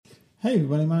Hey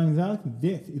everybody, my name is Alex.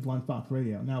 This is Lunchbox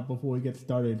Radio. Now, before we get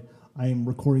started, I am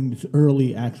recording this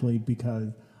early actually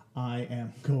because I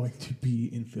am going to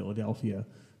be in Philadelphia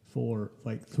for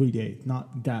like 3 days.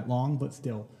 Not that long, but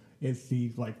still, it's the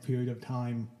period of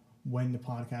time when the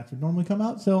podcast would normally come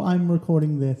out. So I'm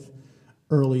recording this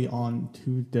early on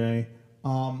Tuesday.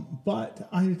 But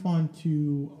I just wanted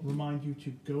to remind you to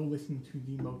go listen to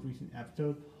the most recent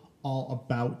episode all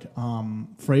about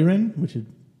Freyrin, which is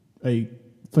a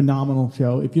phenomenal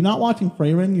show. If you're not watching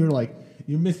Freyrin,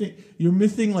 you're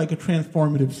missing like a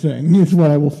transformative thing, is what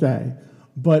I will say.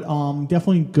 But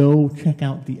definitely go check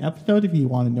out the episode if you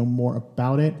want to know more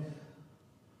about it.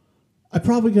 I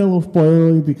probably get a little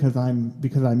spoilery because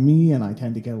I'm me and I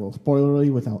tend to get a little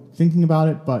spoilery without thinking about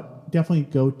it, but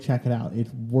definitely go check it out.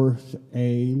 It's worth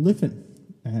a listen.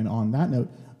 And on that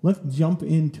note, let's jump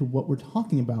into what we're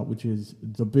talking about, which is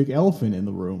the big elephant in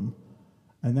the room,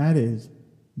 and that is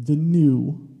the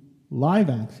new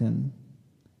live-action,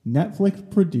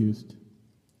 Netflix-produced,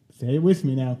 say it with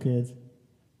me now, kids,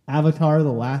 Avatar: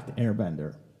 The Last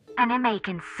Airbender. Anime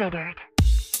considered.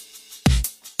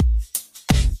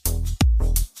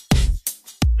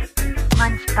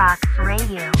 Lunchbox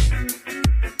Radio.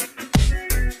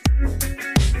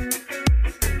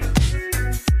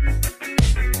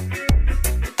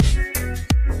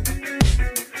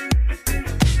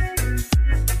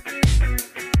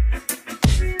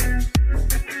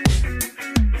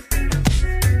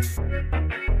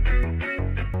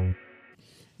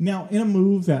 Now, in a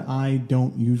move that I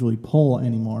don't usually pull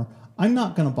anymore, I'm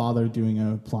not going to bother doing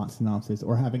a plot synopsis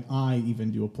or having I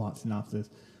even do a plot synopsis.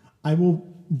 I will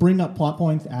bring up plot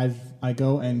points as I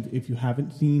go, and if you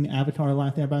haven't seen Avatar: The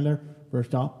Last Airbender,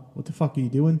 first off, what the fuck are you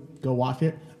doing? Go watch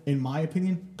it. In my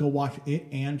opinion, go watch it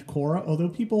and Korra, although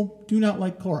people do not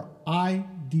like Korra. I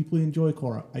deeply enjoy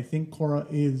Korra. I think Korra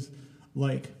is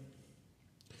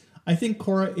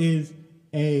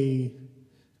a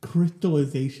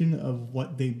crystallization of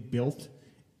what they built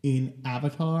in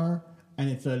Avatar, and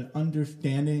it's an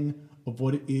understanding of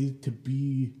what it is to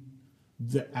be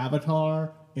the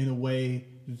Avatar in a way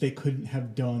that they couldn't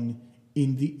have done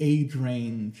in the age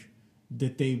range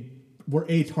that they were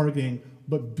A, targeting,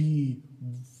 but B,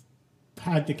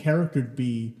 had the character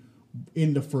be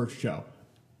in the first show.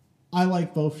 I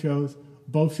like both shows.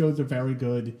 Both shows are very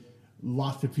good.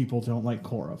 Lots of people don't like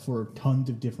Korra for tons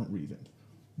of different reasons.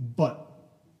 But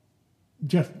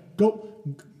just go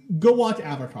watch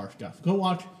Avatar stuff. Go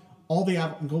watch all the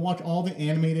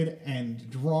animated and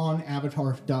drawn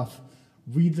Avatar stuff.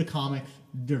 Read the comics.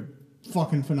 They're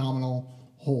fucking phenomenal.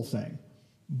 Whole thing.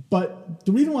 But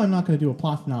the reason why I'm not going to do a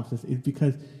plot synopsis is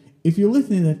because if you're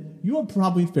listening to this, you are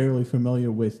probably fairly familiar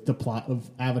with the plot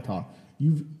of Avatar.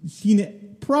 You've seen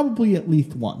it probably at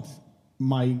least once.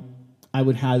 I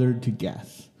would hazard to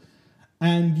guess.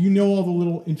 And you know all the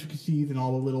little intricacies and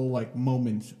all the little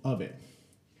moments of it.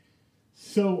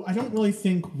 So I don't really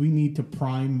think we need to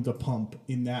prime the pump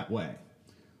in that way.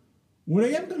 What I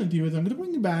am going to do is I'm going to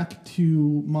bring you back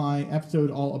to my episode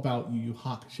all about Yu Yu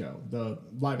Hakusho, the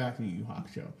live-action Yu Yu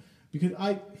Hakusho, because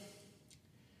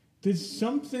there's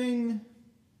something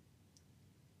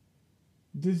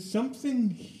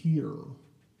here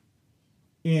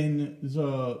in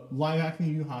the live-action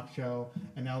Yu Yu Hakusho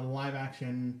and now the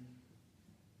live-action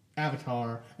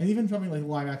Avatar, and even something like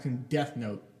live-action Death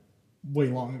Note way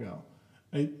long ago.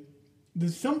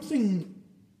 There's some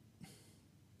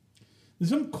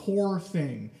core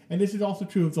thing, and this is also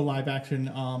true of the live action,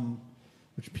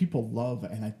 which people love,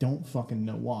 and I don't fucking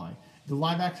know why. The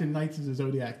live action Knights of the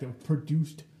Zodiac that was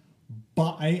produced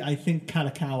by, I think,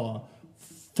 Katakawa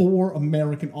for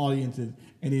American audiences,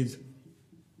 and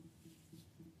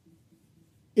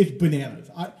it's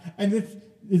bananas. I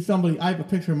have a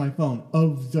picture on my phone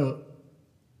of the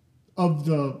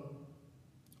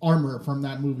armor from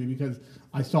that movie because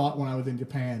I saw it when I was in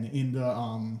Japan in the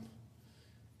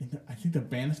I think the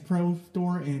Banis Pro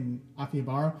store in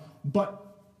Akihabara,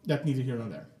 but that's neither here nor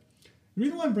there. The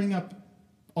reason why I'm bringing up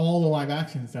all the live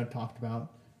actions that I've talked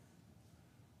about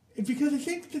is because I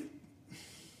think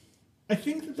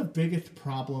that the biggest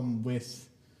problem with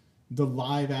the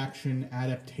live action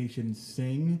adaptation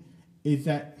thing is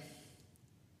that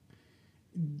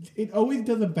it always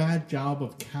does a bad job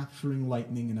of capturing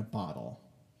lightning in a bottle.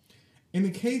 In the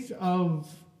case of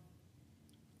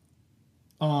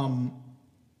Yu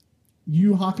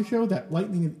Yu Hakusho, that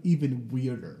lightning is even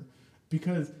weirder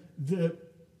because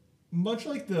much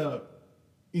like the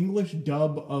English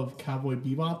dub of Cowboy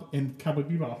Bebop, and Cowboy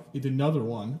Bebop is another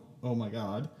one, oh my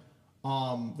god,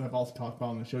 that I've also talked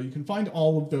about on the show. You can find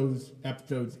all of those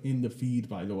episodes in the feed,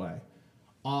 by the way.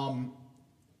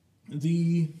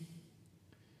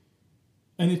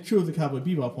 and it's true of the Cowboy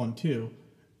Bebop one too.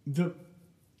 The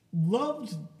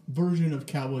loved version of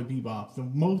Cowboy Bebop, the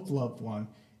most loved one,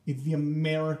 is the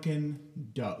American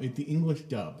dub. It's the English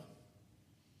dub.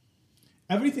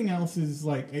 Everything else is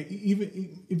like,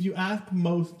 even if you ask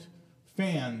most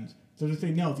fans, they'll just say,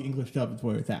 no, the English dub is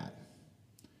where it's at.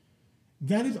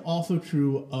 That is also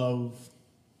true of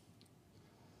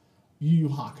Yu Yu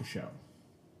Hakusho.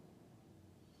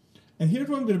 And here's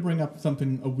where I'm going to bring up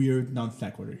a weird non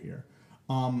sequitur here.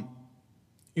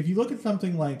 If you look at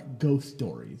something like Ghost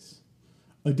Stories,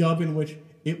 a dub in which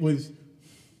it was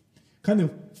kind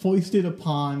of foisted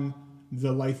upon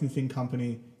the licensing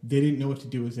company, they didn't know what to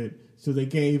do with it, so they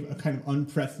gave a kind of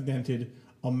unprecedented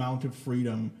amount of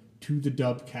freedom to the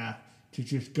dub cast to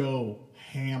just go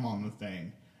ham on the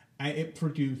thing. And it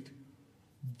produced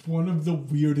one of the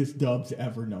weirdest dubs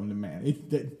ever known to man.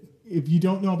 If you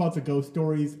don't know about the Ghost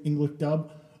Stories English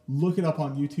dub, look it up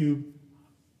on YouTube.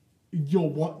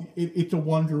 It's a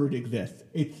wonder it exists.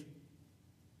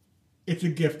 It's a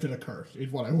gift and a curse,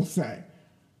 is what I will say.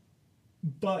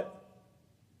 But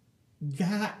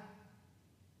that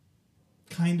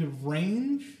kind of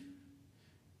range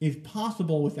is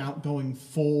possible without going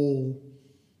full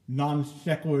non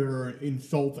sequitur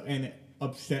insult and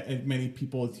upset as many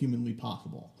people as humanly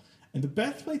possible. And the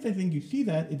best place I think you see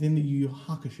that is in the Yu Yu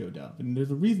Hakusho dub. And there's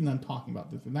a reason I'm talking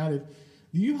about this, and that is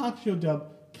the Yu Yu Hakusho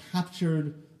dub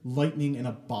captured lightning in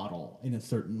a bottle in a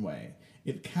certain way.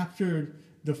 It captured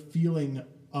the feeling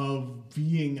of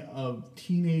being a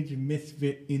teenage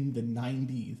misfit in the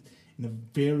 90s in a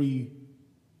very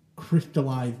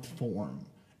crystallized form.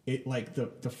 It like the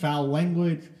foul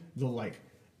language,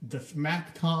 the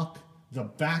smack talk, the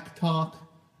back talk,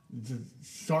 the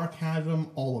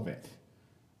sarcasm, all of it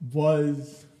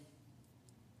was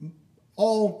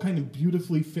all kind of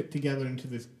beautifully fit together into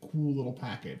this cool little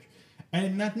package.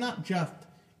 And that's not just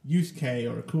Yusuke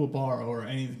or Kuwabara or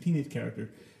any of the teenage characters.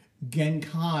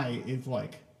 Genkai is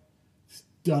like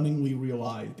stunningly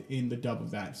realized in the dub of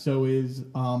that. So is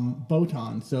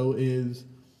Botan. So is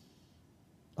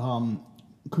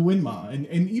Kuinma.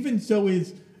 And even so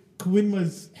is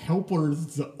Kuinma's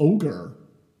helpers, the ogre.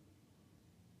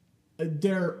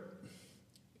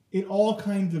 It all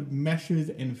kinds of meshes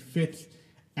and fits,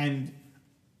 and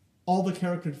all the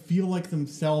characters feel like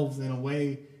themselves in a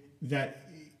way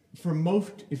that, for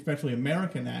most, especially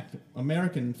American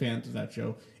fans of that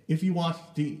show, if you watch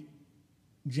the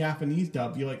Japanese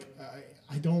dub, you're like,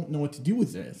 I don't know what to do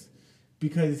with this,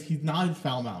 because he's not as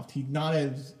foul-mouthed, he's not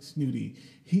as snooty.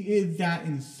 He is that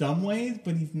in some ways,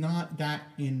 but he's not that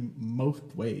in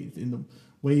most ways, in the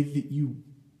ways that you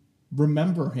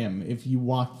remember him if you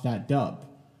watch that dub.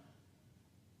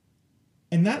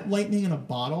 And that lightning in a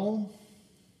bottle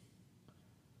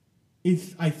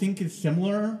I think is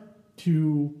similar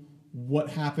to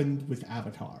what happened with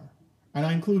Avatar. And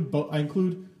I include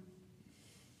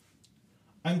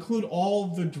all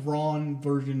the drawn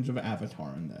versions of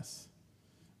Avatar in this.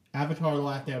 Avatar: The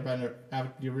Last Airbender,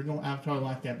 the original Avatar: The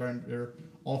Last Airbender,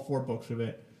 all 4 books of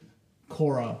it,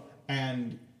 Korra,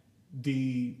 and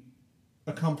the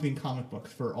accompanying comic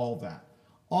books for all that,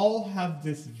 all have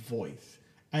this voice.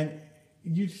 And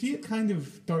you see it kind of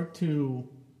start to...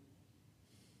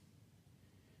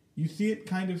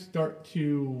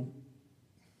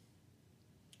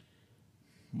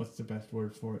 what's the best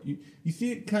word for it? You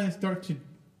see it kind of start to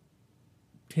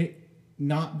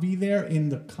not be there in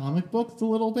the comic books a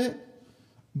little bit,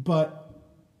 but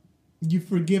you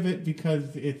forgive it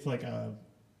because it's like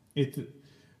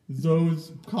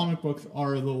those comic books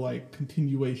are the like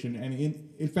continuation, and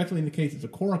especially in the case of the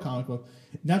Korra comic book,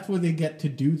 that's where they get to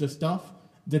do the stuff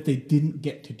that they didn't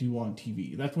get to do on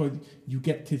TV. That's where you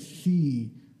get to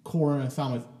see Korra and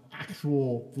Asama's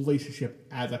actual relationship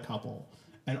as a couple,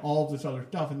 and all of this other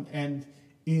stuff. And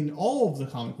in all of the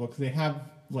comic books, they have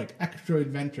like extra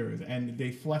adventures, and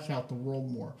they flesh out the world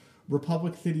more.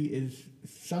 Republic City is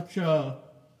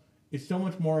so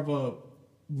much more of a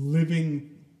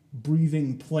living,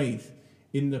 breathing place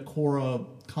in the Korra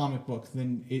comic books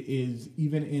than it is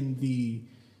even in the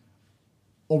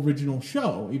original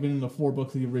show, even in the 4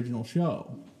 books of the original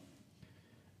show.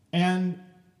 And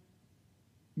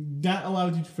that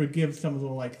allows you to forgive some of the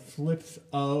like slips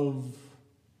of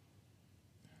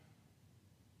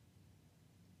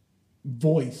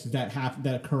voice that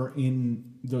occur in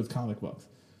those comic books.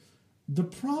 The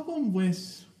problem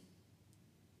with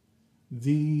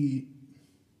the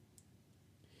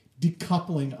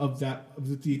decoupling of that,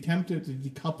 the attempt at the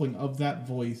decoupling of that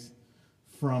voice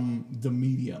from the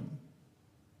medium,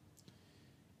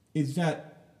 is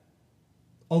that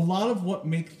a lot of what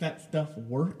makes that stuff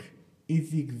work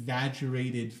is the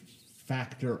exaggerated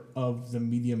factor of the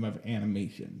medium of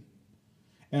animation.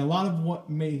 And a lot of what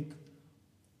make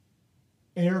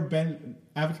Avatar: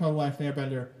 The Last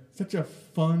Airbender such a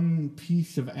fun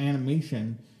piece of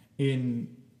animation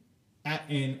in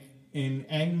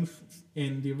Aang's,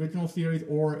 in the original series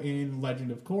or in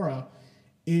Legend of Korra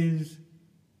is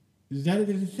that it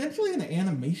is essentially an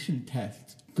animation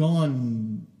test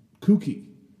gone kooky.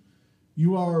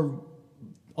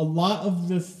 A lot of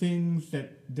the things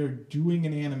that they're doing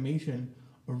in animation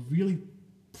are really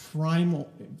primal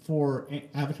for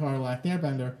Avatar: The Last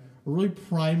Airbender, are really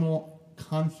primal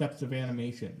concepts of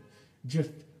animation,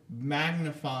 just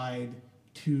magnified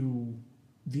to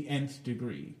the nth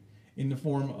degree in the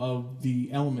form of the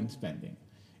element spending.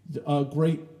 A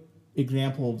great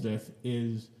example of this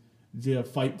is the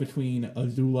fight between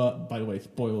Azula, by the way,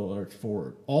 spoiler alerts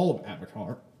for all of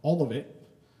Avatar, all of it,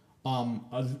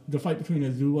 the fight between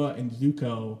Azula and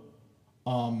Zuko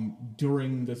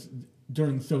during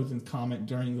Sozin's comment,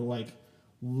 during the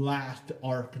last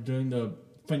arc, during the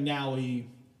finale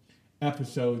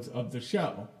episodes of the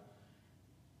show.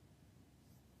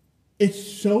 It's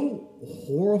so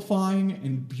horrifying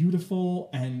and beautiful,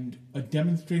 and a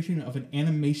demonstration of an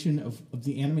animation of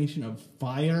the animation of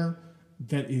fire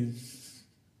that is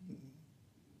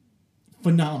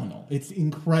phenomenal. It's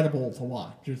incredible to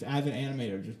watch, just as an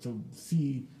animator, just to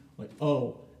see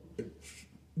the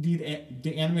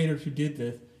animators who did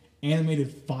this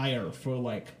animated fire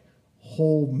for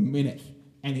whole minutes,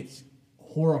 and it's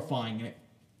horrifying, and it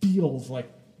feels like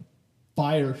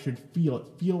fire should feel. It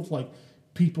feels like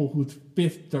people whose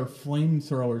fists are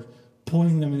flamethrowers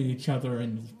pointing them at each other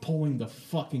and pulling the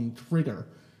fucking trigger.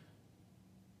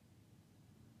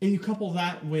 And you couple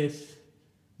that with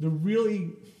the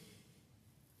way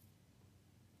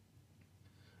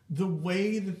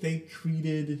that they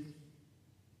treated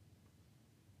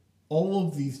all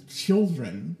of these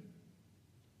children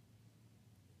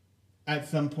at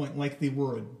some point like they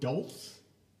were adults,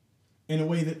 in a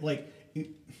way that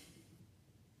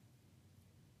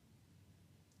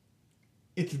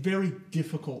it's very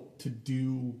difficult to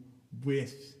do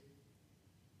with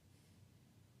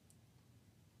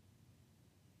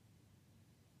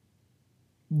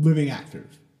living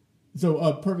actors. So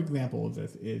a perfect example of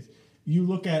this is you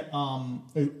look at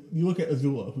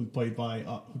Azula, who's played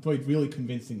really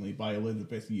convincingly by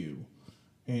Elizabeth Yu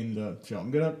in the show.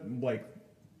 I'm gonna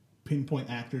pinpoint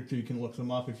actors so you can look them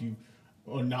up. If you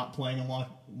are not playing and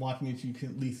watching it, you can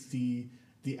at least see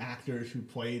the actors who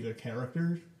play the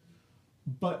characters.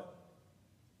 But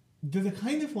there's a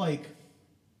kind of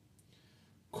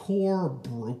core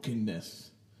brokenness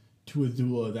to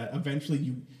Azula that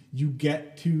eventually you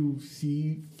get to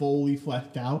see fully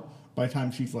fleshed out by the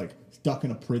time she's stuck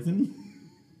in a prison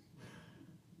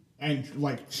and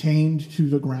chained to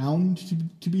the ground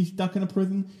to be stuck in a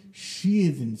prison. She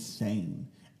is insane.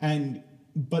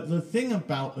 But the thing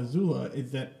about Azula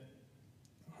is that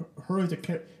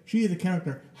she as a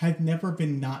character has never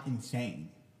been not insane.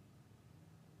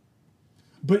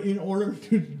 But in order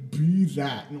to be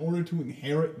that, in order to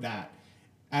inherit that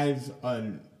as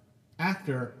an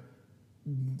actor,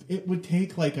 it would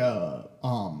take a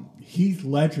Heath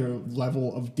Ledger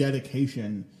level of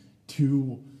dedication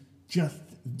to just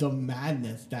the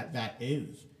madness that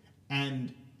is.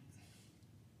 And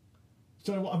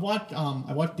so I watched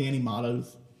Danny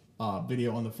Mato's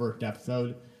video on the first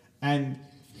episode, and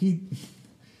he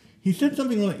said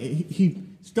something he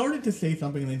started to say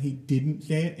something and then he didn't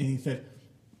say it, and he said,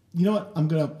 "You know what? I'm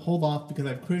going to hold off because I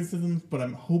have criticisms, but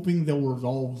I'm hoping they'll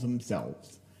resolve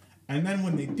themselves." And then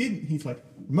when they didn't, he's like,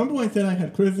 "Remember when I said I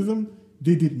had criticism?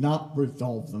 They did not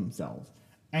resolve themselves."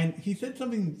 And he said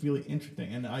something really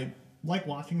interesting, and I like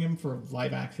watching him for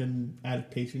live action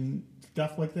adaptation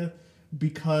stuff like this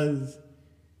because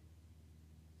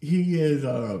he is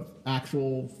a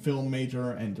actual film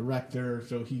major and director,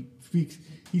 so he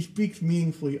speaks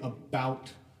meaningfully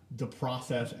about the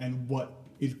process and what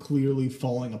is clearly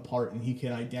falling apart, and he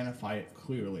can identify it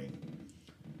clearly.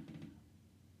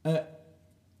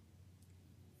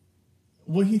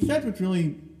 What he said was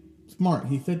really smart.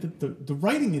 He said that the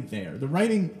writing is there. The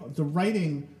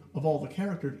writing of all the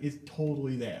characters is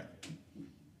totally there.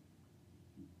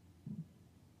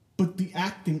 But the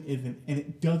acting isn't, and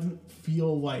it doesn't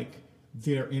feel like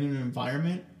they're in an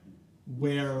environment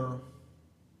where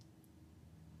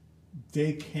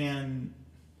they're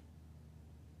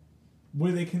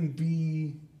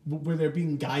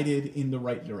being guided in the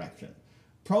right direction.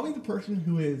 Probably the person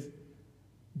who is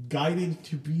guided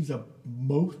to be the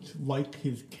most like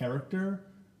his character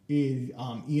is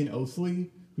Ian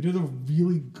Ousley, who does a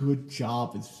really good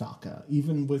job as Sokka,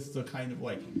 even with the kind of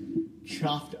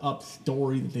chopped up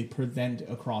story that they present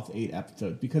across 8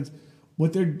 episodes. Because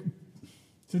what they're...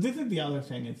 So this is the other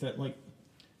thing, is that, like...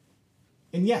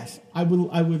 And yes, I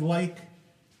would like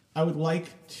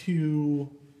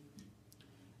to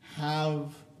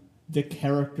have the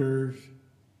characters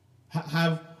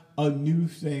have a new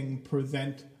thing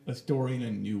present a story in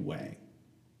a new way.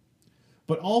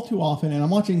 But all too often, and I'm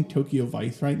watching Tokyo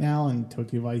Vice right now, and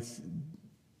Tokyo Vice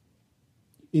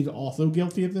is also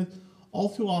guilty of this. All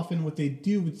too often, what they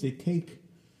do is they take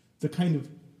the kind of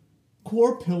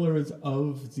core pillars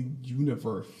of the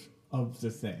universe of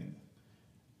the thing.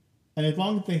 And as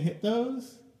long as they hit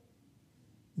those,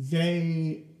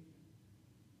 they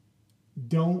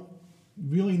don't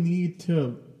really need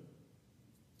to...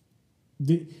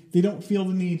 They don't feel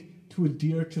the need to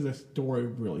adhere to the story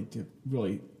really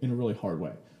in a really hard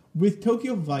way. With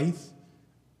Tokyo Vice,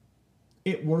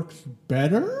 it works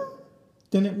better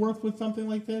than it works with something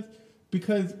like this,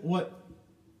 because what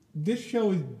this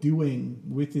show is doing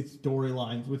with its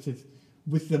storylines,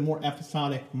 with the more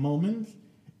episodic moments,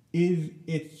 is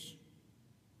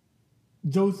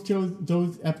those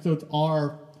episodes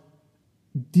are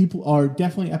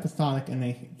definitely episodic, and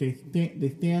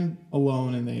they stand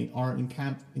alone, and they are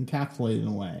encapsulated in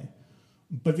a way.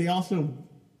 But they also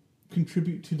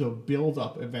contribute to the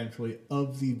build-up, eventually,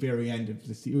 of the very end of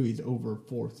the series over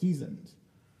 4 seasons.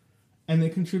 And they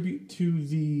contribute to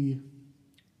the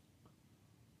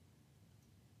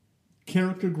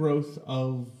character growth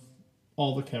of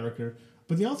all the characters.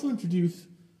 But they also introduce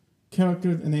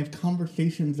characters, and they have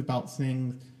conversations about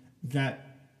things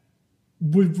that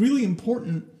were really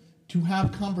important to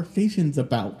have conversations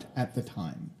about at the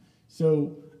time.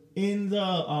 So in the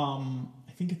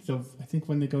I think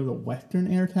when they go to the Western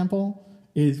Air Temple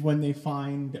is when they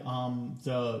find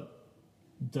the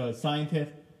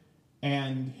scientist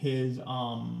and his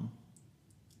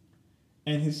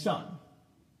son.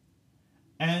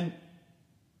 And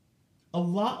a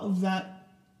lot of that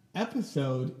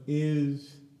episode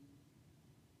is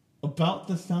about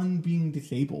the son being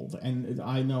disabled. And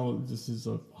I know this is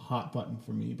a hot button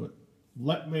for me, but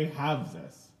let me have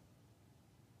this.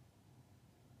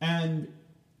 And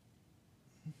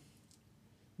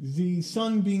the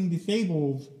son being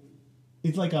disabled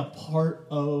is like a part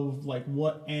of like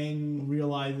what Aang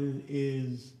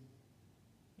realizes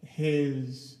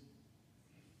is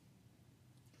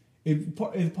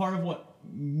part of what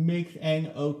makes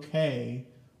Aang okay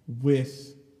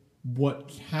with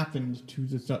what happened to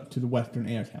the Western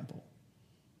Air Temple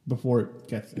before it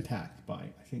gets attacked by,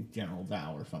 I think, General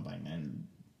Zhao or something, and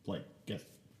like gets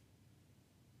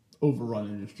overrun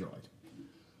and destroyed.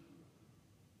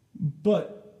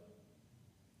 But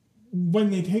when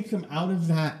they take them out of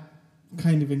that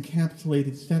kind of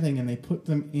encapsulated setting and they put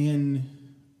them in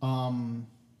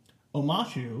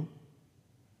Omashu,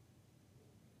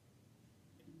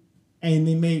 and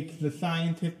they make the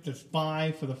scientist the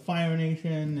spy for the Fire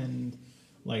Nation, and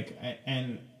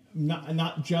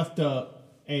not just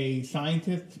a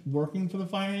scientist working for the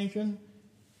Fire Nation,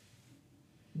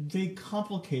 they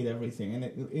complicate everything, and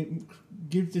it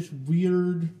gives this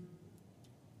weird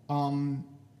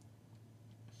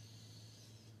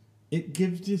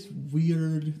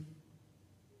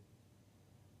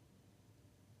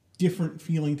different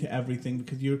feeling to everything,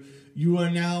 because you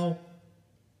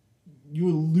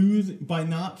lose by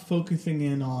not focusing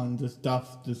in on the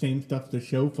same stuff the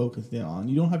show focused in on.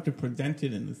 You don't have to present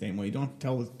it in the same way. You don't have to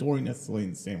tell the story necessarily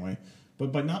in the same way.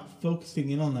 But by not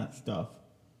focusing in on that stuff,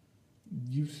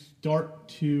 you start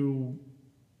to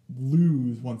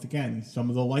lose, once again, some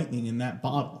of the lightning in that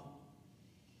bottle.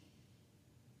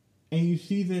 And you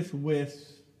see this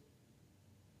with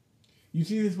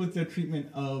the treatment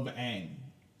of Aang.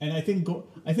 And I think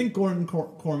Gordon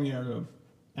Cormier, the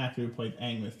actor who played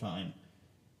Aang this time,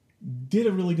 did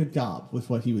a really good job with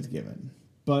what he was given.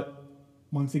 But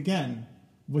once again,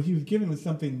 what he was given was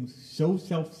something so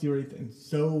self-serious and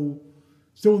so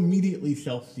immediately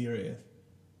self-serious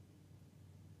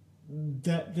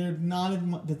that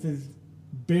there's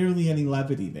barely any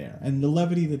levity there. And the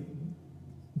levity that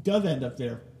does end up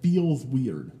there feels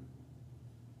weird.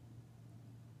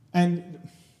 And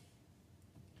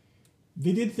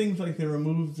they did things like they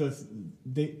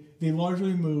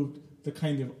largely removed the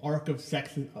kind of arc of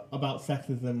about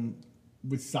sexism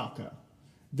with Sokka.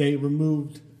 They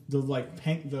removed the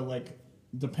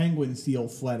penguin seal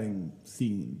sledding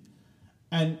scene.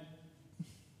 And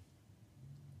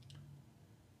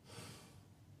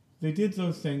they did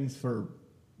those things for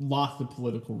lots of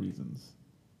political reasons.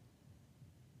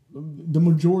 The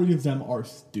majority of them are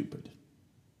stupid.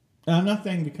 And I'm not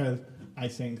saying because I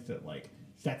think that, like,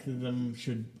 sexism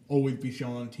should always be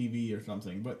shown on TV or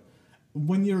something, but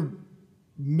when you're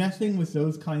messing with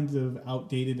those kinds of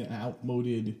outdated and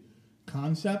outmoded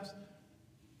concepts,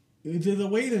 there's a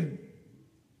way to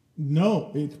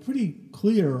know. It's pretty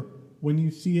clear when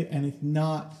you see it, and it's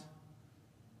not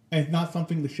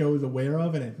something the show is aware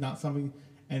of, and it's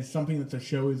something that the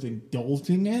show is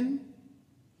indulging in.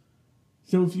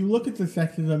 So if you look at the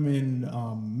sexism in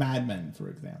Mad Men, for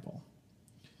example,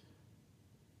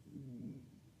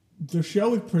 the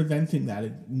show is presenting that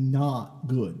it's not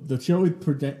good. The show is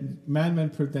Mad Men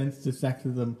presents the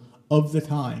sexism of the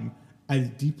time as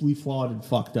deeply flawed and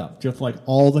fucked up, just like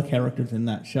all the characters in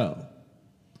that show.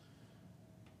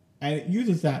 And it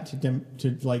uses that to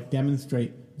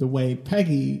demonstrate the way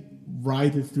Peggy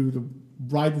rises through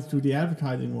the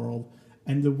advertising world,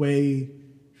 and the way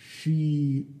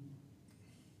she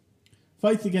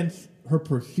fights against the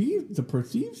perceived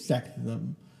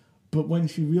sexism, but when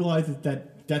she realizes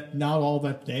that that's not all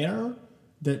that's there,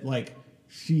 that like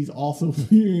she's also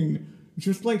being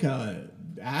just like a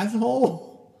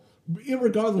asshole,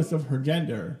 irregardless of her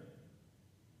gender,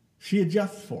 she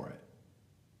adjusts for it.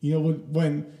 You know,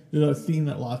 when there's a scene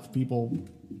that lots of people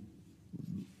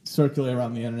circulate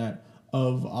around the internet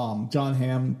of John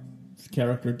Hamm's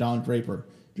character Don Draper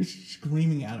just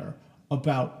screaming at her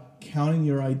about counting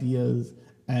your ideas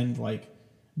and like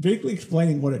basically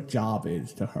explaining what a job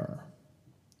is to her.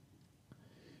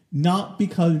 Not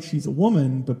because she's a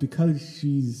woman, but because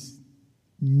she's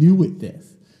new at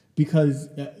this. Because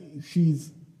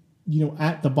she's,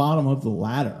 at the bottom of the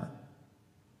ladder.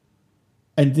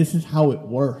 And this is how it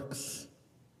works.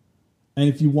 And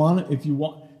if you want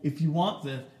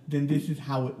this, then this is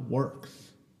how it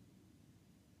works.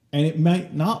 And it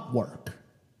might not work.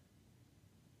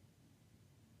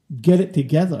 Get it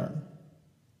together.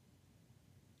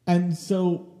 And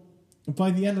so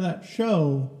by the end of that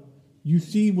show, you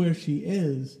see where she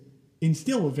is in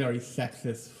still a very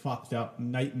sexist, fucked up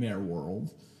nightmare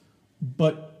world,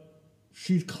 but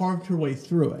she's carved her way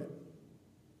through it.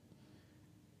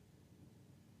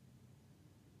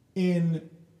 In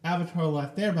Avatar: The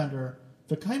Last Airbender,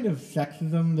 the kind of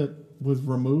sexism that was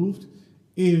removed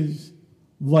is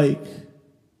like,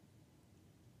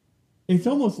 it's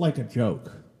almost like a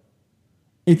joke.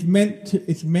 It's meant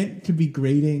to be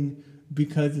grating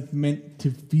because it's meant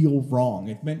to feel wrong.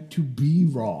 It's meant to be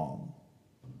wrong.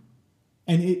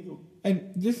 And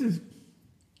this is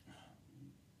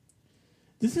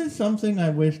something I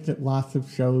wish that lots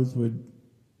of shows would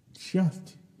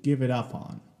just give it up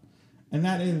on. And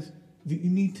that is that you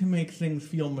need to make things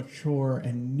feel mature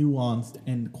and nuanced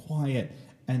and quiet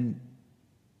and,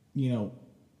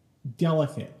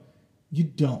 delicate. You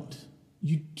don't.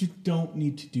 You just don't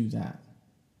need to do that.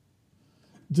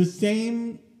 The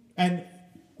same, and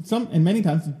many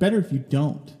times it's better if you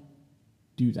don't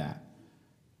do that.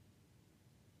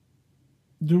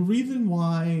 The reason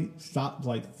why,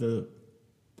 the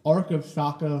arc of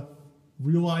Sokka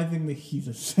realizing that he's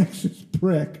a sexist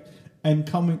prick and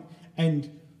coming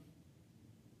and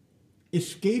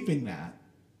escaping that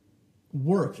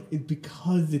works is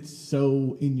because it's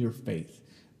so in your face.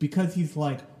 Because he's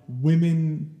like,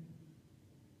 women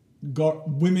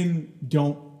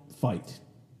don't fight.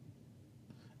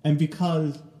 And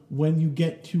because when you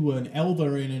get to an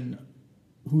elder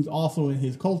who's also in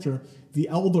his culture, the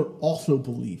elder also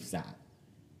believes that.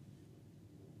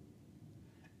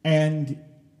 And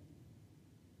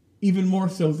even more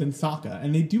so than Sokka.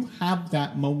 And they do have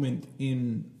that moment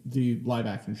in the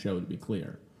live-action show, to be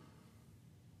clear.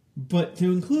 But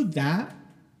to include that,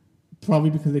 probably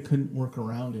because they couldn't work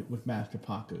around it with Master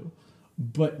Pakku,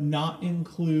 but not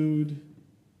include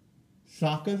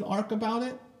Sokka's arc about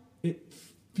it, it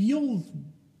feels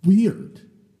weird.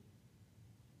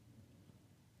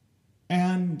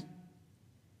 And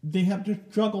they have to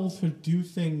struggle to do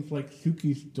things like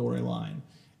Suki's storyline.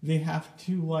 They have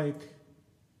to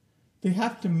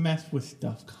mess with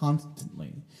stuff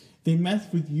constantly. They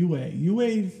mess with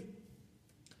Yue.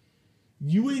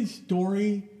 Yue's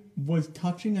story was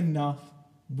touching enough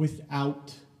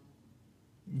without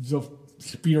the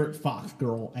Spirit Fox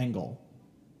girl angle.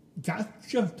 That's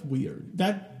just weird.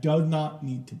 That does not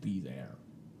need to be there.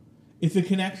 It's a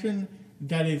connection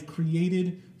that is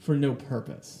created for no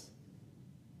purpose,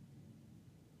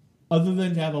 other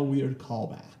than to have a weird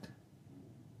callback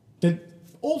that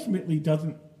ultimately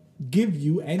doesn't give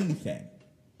you anything,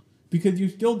 because you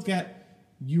still get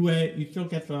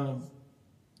the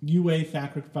Yue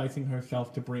sacrificing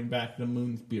herself to bring back the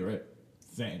moon spirit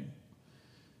thing.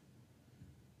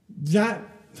 That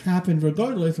happened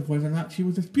regardless of whether or not she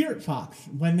was a spirit fox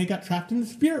when they got trapped in the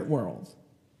spirit world.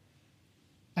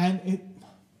 And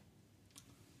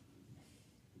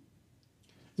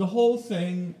the whole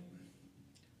thing,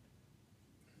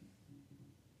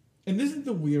 And this is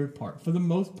the weird part. For the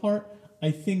most part,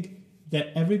 I think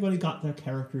that everybody got their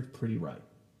characters pretty right.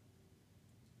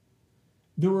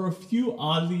 There were a few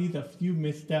oddities, a few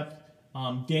missteps.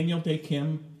 Daniel Day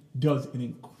Kim does an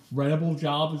incredible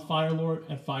job as Fire Lord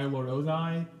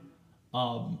Ozai.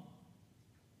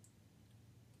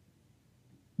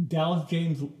 Dallas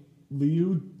James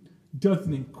Liu does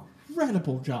an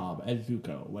incredible job as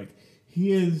Zuko. Like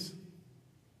he is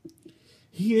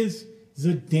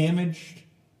the damaged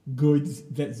goods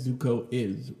that Zuko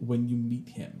is when you meet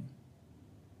him.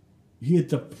 He is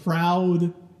the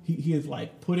proud. He is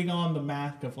like putting on the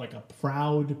mask of like a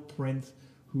proud prince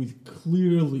who is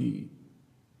clearly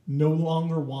no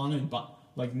longer wanted, but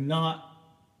like not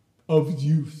of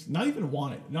use, not even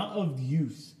wanted, not of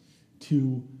use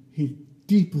to his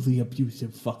deeply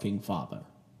abusive fucking father,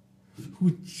 who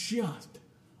is just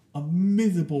a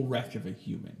miserable wretch of a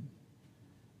human.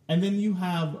 And then you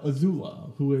have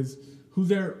Azula, who's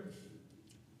there.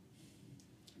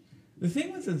 The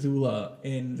thing with Azula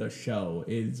in the show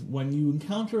is when you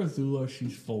encounter Azula,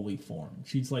 she's fully formed.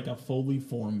 She's like a fully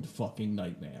formed fucking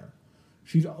nightmare.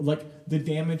 She's like, the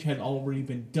damage had already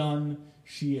been done.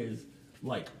 She is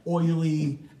like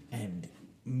oily and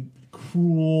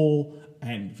cruel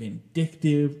and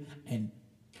vindictive and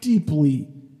deeply,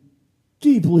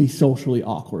 deeply socially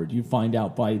awkward. You find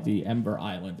out by the Ember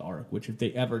Island arc, which if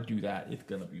they ever do that, it's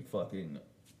gonna be fucking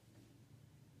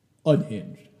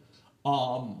unhinged.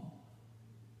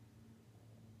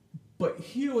 But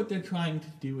here, what they're trying to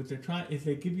do is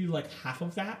they give you like half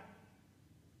of that,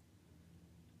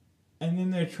 and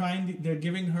then they're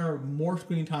giving her more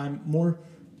screen time, more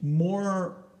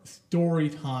story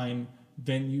time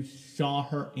than you saw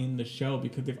her in the show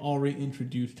because they've already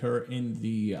introduced her in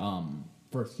the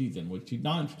first season, which she's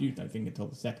not introduced, I think, until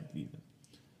the second season,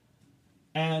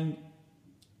 and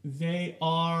they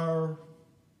are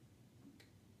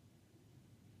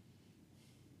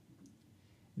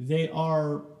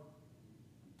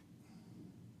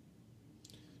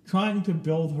trying to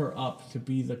build her up to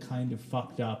be the kind of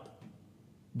fucked up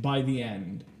by the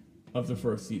end of the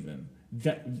first season,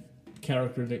 that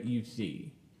character that you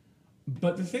see.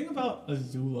 But the thing about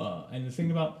Azula and the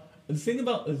thing about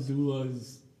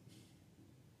Azula's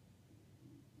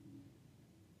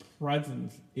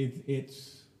presence is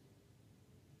it's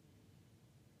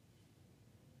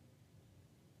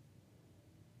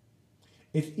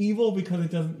evil because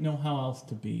it doesn't know how else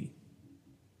to be.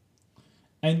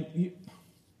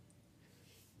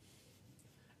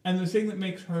 And the thing that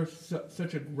makes her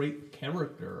such a great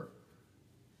character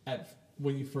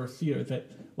when you first see her is that,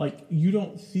 like, you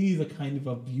don't see the kind of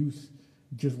abuse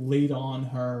just laid on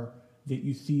her that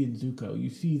you see in Zuko. You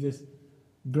see this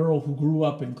girl who grew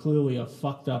up in clearly a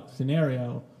fucked up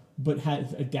scenario, but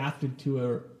has adapted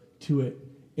to it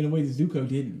in a way that Zuko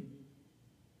didn't.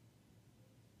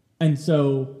 And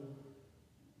so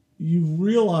you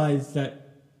realize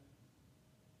that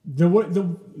the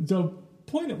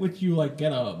point at which you like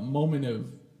get a moment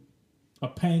of a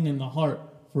pang in the heart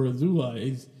for Azula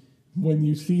is when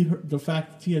you see her, the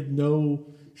fact that she had no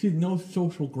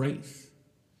social grace.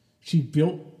 She's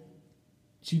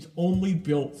only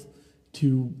built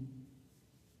to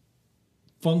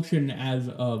function as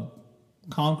a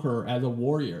conqueror, as a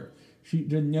warrior. She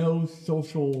had no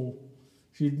social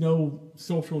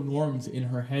norms in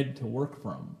her head to work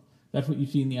from. That's what you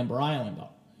see in the Ember Island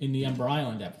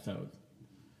episode.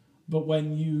 But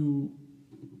when you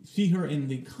see her in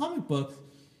the comic books,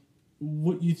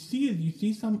 what you see is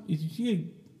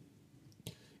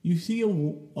you see a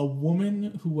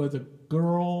woman who was a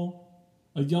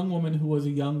young woman who was a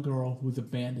young girl who was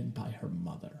abandoned by her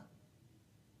mother.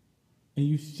 And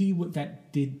you see what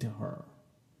that did to her.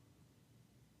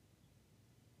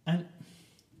 And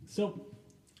so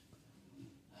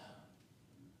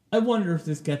I wonder if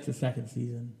this gets a second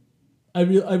season. I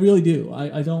really do.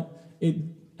 I don't. It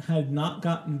had not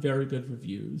gotten very good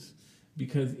reviews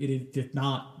because it is just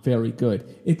not very good.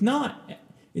 It's not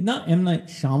M. Night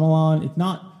Shyamalan. It's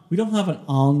not. We don't have an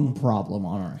Ong problem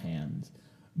on our hands,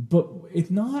 but it's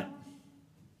not.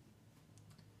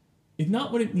 It's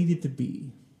not what it needed to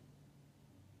be.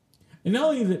 And not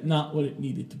only is it not what it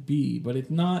needed to be, but it's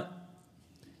not.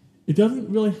 It doesn't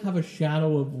really have a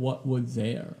shadow of what was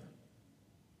there.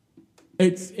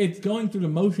 It's going through the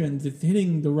motions. It's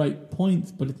hitting the right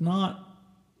points, but it's not.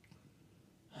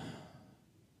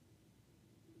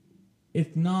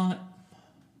 It's not.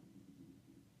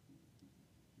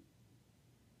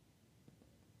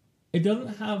 It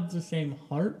doesn't have the same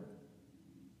heart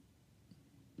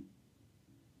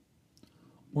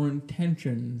or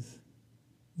intentions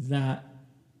that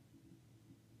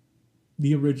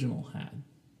the original had.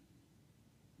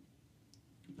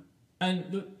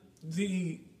 And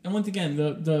and once again,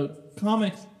 the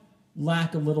comics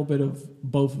lack a little bit of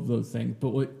both of those things, but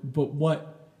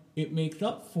what it makes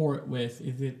up for it with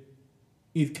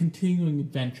is continuing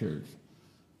adventures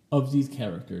of these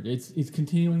characters. It's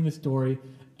continuing the story,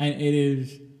 and it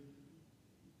is.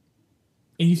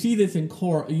 And you see this in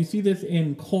Korra. You see this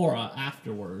in Korra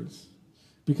afterwards,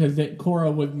 because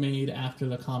Korra was made after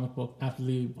the comic book, after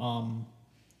the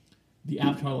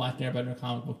Avatar: Last Airbender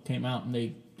comic book came out, and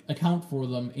they account for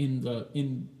them in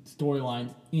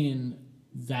storylines in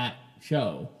that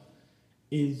show.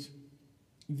 Is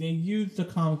they use the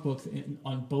comic books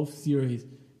on both series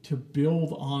to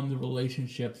build on the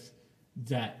relationships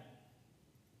that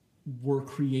were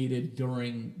created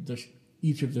during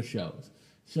each of the shows.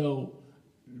 So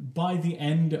by the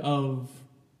end of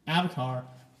Avatar,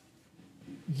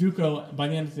 by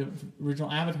the end of the original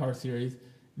Avatar series,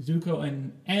 Zuko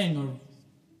and Aang are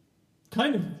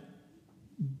kind of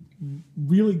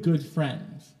really good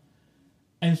friends.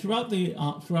 And throughout the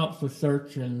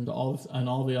Search and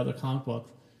all the other comic books,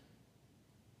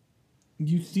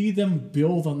 you see them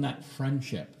build on that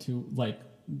friendship to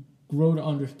grow to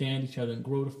understand each other and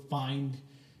grow to find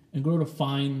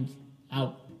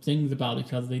out things about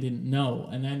each other they didn't know.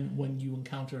 And then when you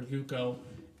encounter Zuko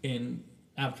in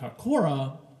Avatar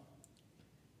Korra,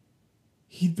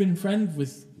 he'd been friends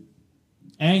with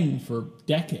Aang for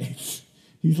decades.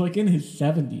 He's in his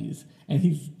 70s, and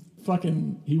he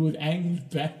was Aang's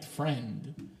best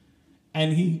friend.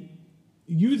 And he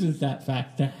uses that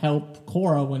fact to help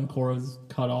Korra when Korra's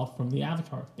cut off from the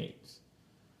Avatar states.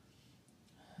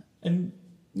 And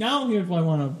now here's what I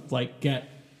want to get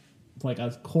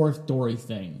a core story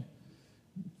thing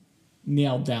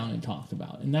nailed down and talked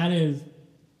about, and that is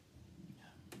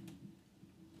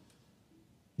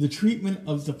the treatment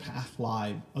of the past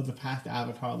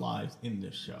Avatar lives in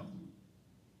this show.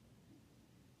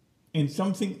 And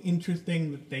something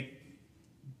interesting that they,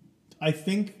 I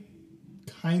think,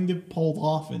 kind of pulled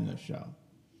off in this show,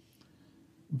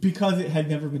 because it had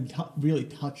never been really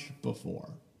touched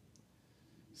before.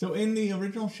 So in the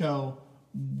original show,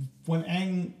 when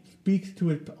Aang speaks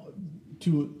to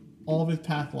all of his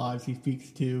past lives, he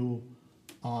speaks to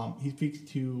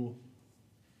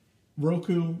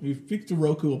Roku. He speaks to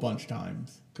Roku a bunch of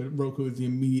times, because Roku is the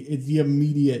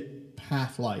immediate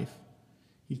past life.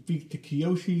 He speaks to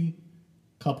Kyoshi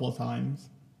a couple of times,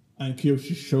 and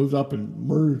Kyoshi shows up and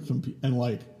murders some people,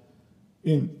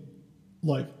 and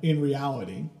in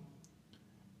reality.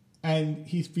 And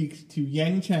he speaks to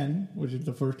Yang Chen, which is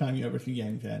the first time you ever see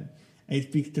Yang Chen, and he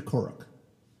speaks to Kuruk.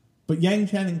 But Yang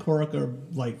Chen and Kuruk are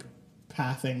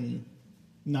passing,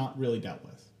 not really dealt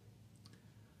with.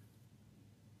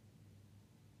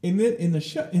 In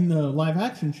the live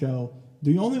action show,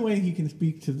 the only way he can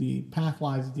speak to the past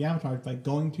lives of the Avatar is by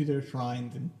going to their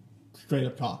shrines and straight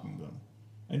up talking to them,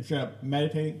 and straight up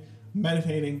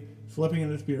meditating, slipping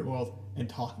into the spirit world, and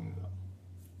talking to them.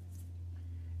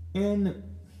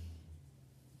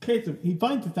 He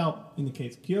finds this out in the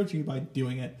case of Kyoshi by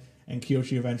doing it, and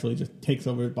Kyoshi eventually just takes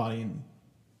over his body and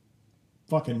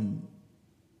fucking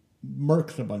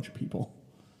murks a bunch of people.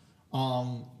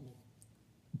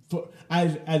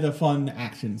 As a fun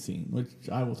action scene, which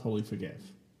I will totally forgive.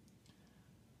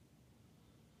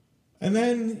 And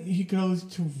then he goes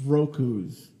to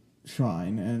Roku's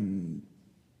shrine and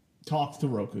talks to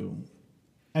Roku.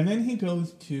 And then he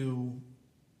goes to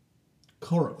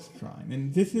Kuruk's shrine.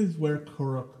 And this is where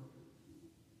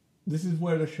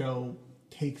the show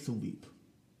takes a leap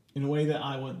in a way that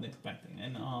I wasn't expecting.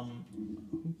 And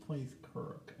who plays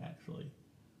Kuruk, actually?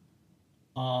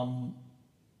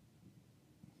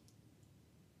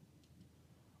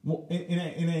 Well, in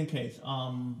any case,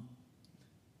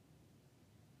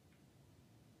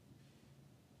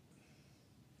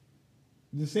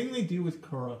 the thing they do with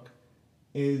Kuruk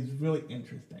is really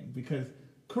interesting, because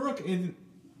Kuruk isn't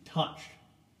touched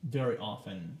very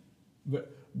often,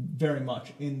 very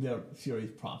much in the series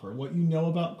proper. What you know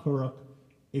about Kuruk,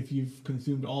 if you've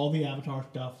consumed all the Avatar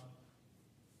stuff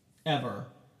ever,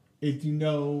 is you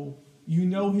know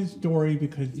his story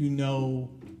because you know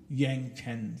Yang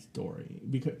Chen's story,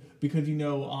 because you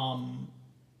know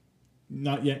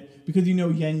because you know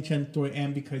Yang Chen's story,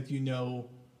 and because you know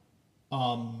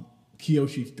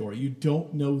Kyoshi's story. You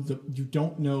don't know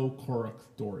Kuruk's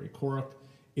story. Kuruk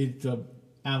is the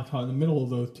Avatar in the middle of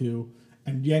those two,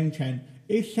 and Yang Chen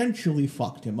essentially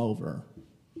fucked him over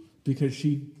because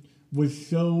she was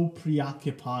so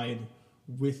preoccupied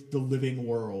with the living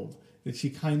world that she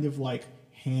kind of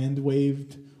hand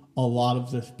waved a lot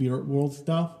of the spirit world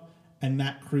stuff, and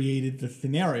that created the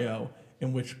scenario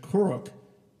in which Kuruk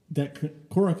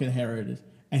inherited,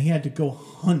 and he had to go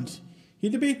hunt He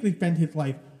had to basically spend his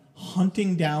life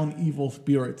hunting down evil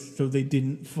spirits so they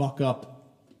didn't fuck up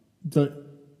so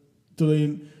they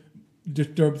didn't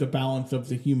disturb the balance of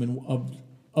the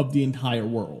of the entire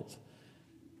world.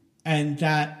 And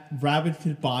that ravaged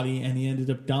his body, and he ended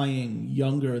up dying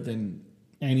younger than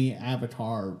any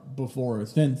avatar before or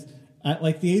since, at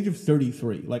like the age of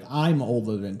 33. Like, I'm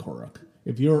older than Kuruk.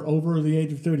 If you're over the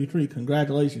age of 33,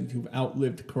 congratulations, you've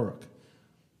outlived Kuruk.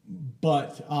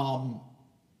 But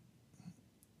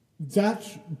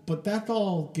that's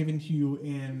all given to you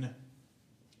in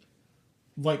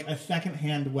like a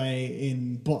second-hand way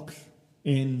in books,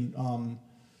 in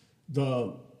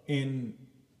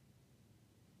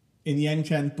Yang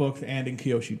Chen's books and in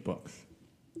Kyoshi's books.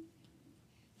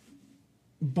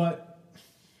 But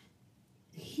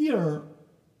here,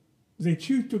 they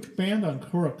choose to expand on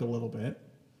Kuruk a little bit,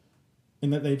 in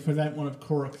that they present one of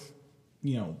Kuruk's,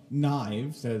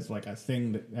 knives as like a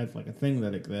thing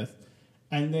that exists,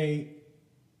 and they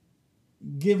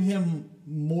give him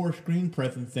more screen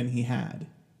presence than he had.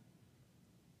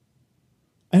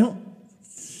 I don't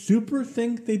super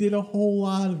think they did a whole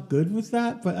lot of good with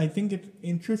that, but I think it's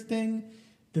interesting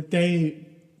that they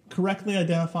correctly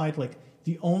identified like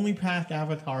the only past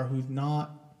avatar who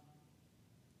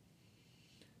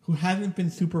hasn't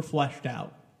been super fleshed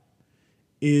out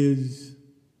is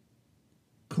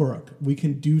Kuruk. We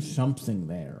can do something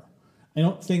there. I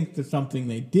don't think the something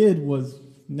they did was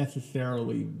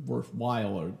necessarily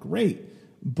worthwhile or great,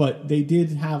 but they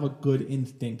did have a good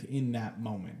instinct in that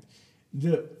moment.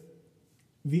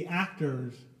 The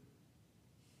actors,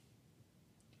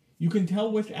 you can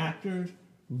tell which actors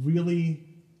really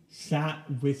sat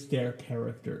with their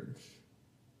characters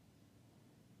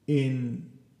in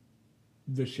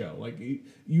the show. Like,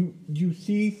 you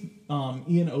see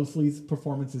Ian Osley's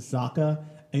performance as Sokka,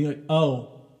 and you're like,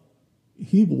 oh,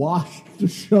 he watched the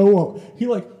show. He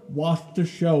watched the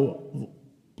show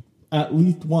at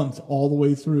least once all the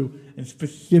way through, and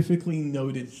specifically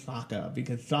noted Sokka,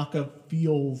 because Sokka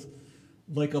feels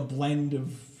like a blend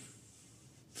of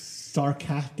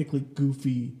sarcastically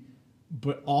goofy,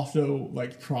 but also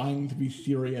like trying to be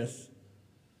serious,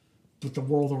 but the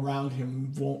world around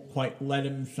him won't quite let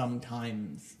him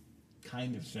sometimes,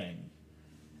 kind of thing.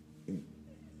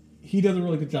 He does a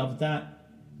really good job with that.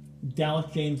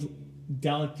 Dallas James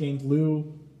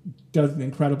Liu does an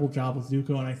incredible job with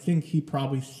Zuko, and I think he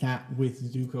probably sat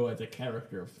with Zuko as a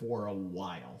character for a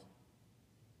while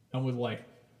and was like,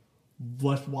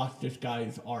 let's watch this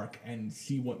guy's arc and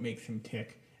see what makes him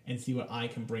tick and see what I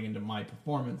can bring into my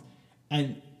performance.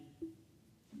 And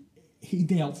he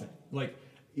nails it. Like,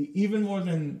 even more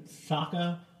than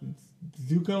Sokka,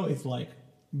 Zuko is like,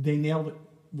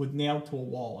 was nailed to a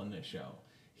wall in this show.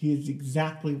 He is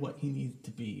exactly what he needs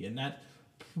to be. And that's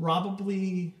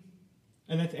probably,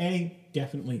 and that's A,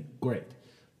 definitely great.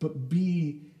 But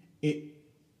B, it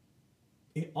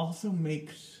also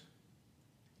makes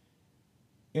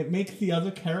the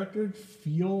other characters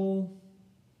feel...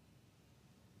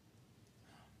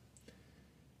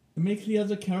 It makes the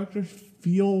other characters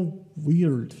feel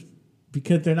weird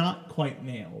because they're not quite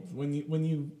nailed.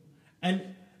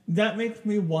 And that makes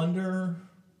me wonder...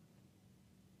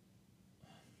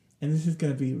 And this is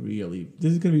going to be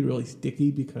really sticky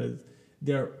because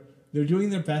they're doing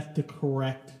their best to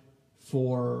correct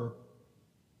for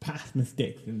past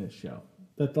mistakes in this show.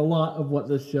 That's a lot of what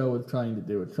this show is trying to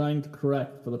do. It's trying to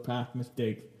correct for the past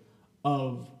mistakes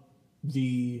of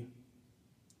the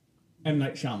M.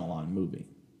 Night Shyamalan movie.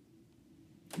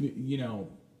 No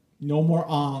More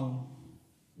Aang,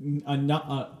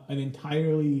 an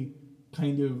entirely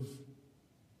kind of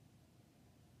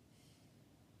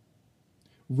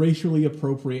racially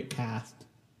appropriate cast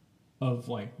of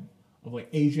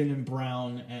Asian and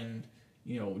brown and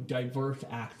diverse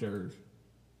actors,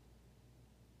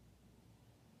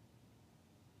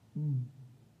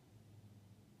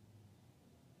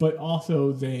 but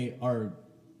also they are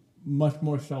much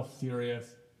more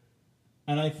self-serious,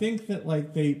 and I think that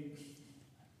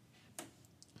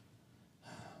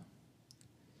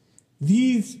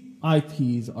these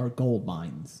IPs are gold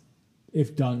mines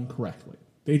if done correctly.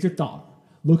 They just are.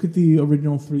 Look at the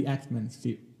original 3 X-Men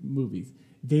movies.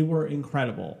 They were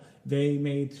incredible. They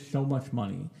made so much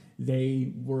money.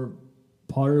 They were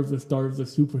part of the start of the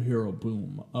superhero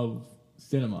boom of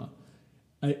cinema.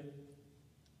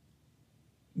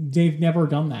 They've never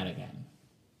done that again.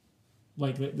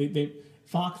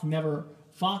 Fox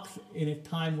in its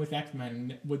time with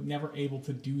X-Men was never able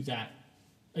to do that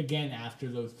again after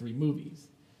those 3 movies.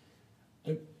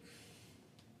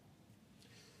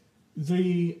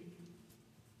 The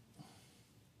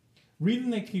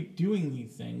reason they keep doing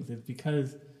these things is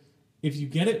because if you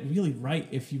get it really right,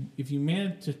 if you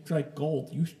manage to strike gold,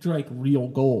 you strike real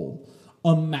gold.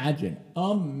 Imagine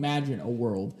a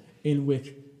world in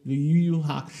which the Yu Yu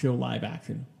Hakusho live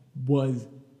action was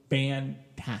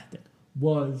fantastic,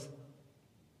 was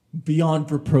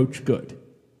beyond reproach good.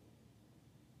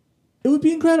 It would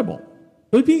be incredible.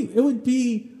 It would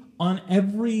be on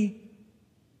every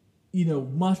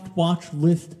must watch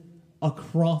list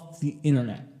across the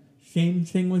internet. Same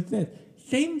thing with this.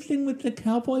 Same thing with the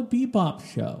Cowboy Bebop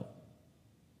show.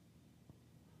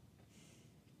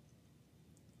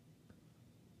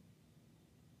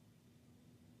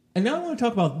 And now I want to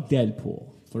talk about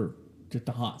Deadpool for just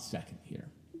a hot second here.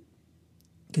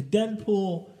 Because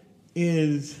Deadpool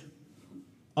is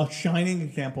a shining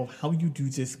example of how you do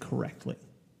this correctly.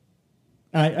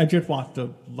 I just watched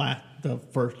the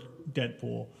first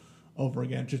Deadpool over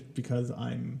again just because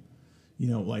I'm,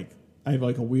 I have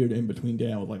like a weird in-between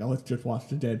day. I was like, let's just watch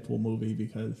the Deadpool movie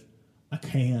because I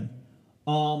can.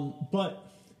 But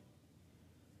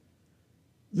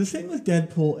the thing with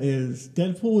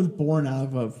Deadpool was born out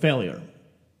of a failure.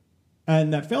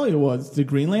 And that failure was the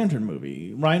Green Lantern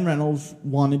movie. Ryan Reynolds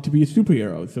wanted to be a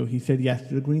superhero, so he said yes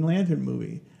to the Green Lantern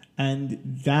movie. And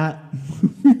that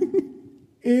movie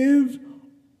is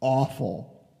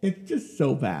awful. It's just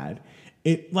so bad.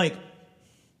 It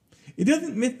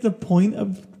doesn't miss the point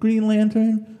of Green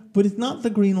Lantern, but it's not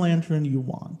the Green Lantern you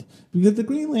want. Because the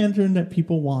Green Lantern that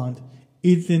people want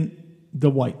isn't the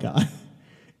white guy.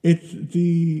 It's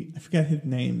I forget his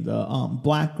name, the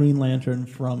black Green Lantern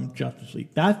from Justice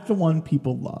League. That's the one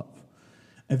people love.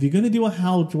 If you're going to do a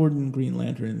Hal Jordan Green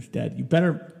Lantern instead, you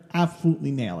better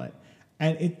absolutely nail it.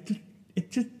 And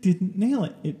it just didn't nail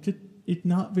it. It's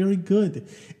not very good.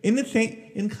 In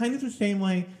kind of the same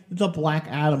way the Black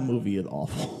Adam movie is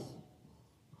awful.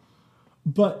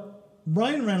 But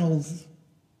Ryan Reynolds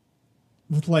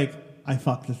was like, I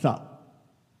fucked this up.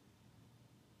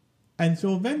 And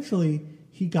so eventually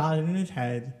he got it in his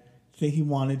head that he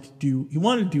wanted to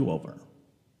do over.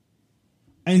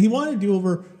 And he wanted to do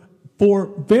over for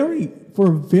a very,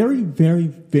 very,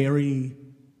 very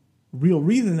real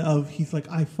reason of he's like,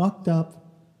 I fucked up.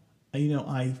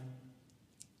 I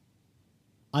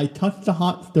touched the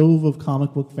hot stove of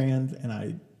comic book fans and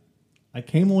I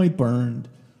came away burned,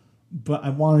 but I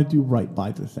want to do right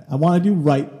by this. I want to do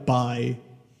right by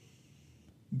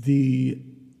the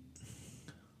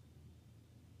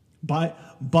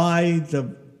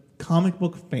comic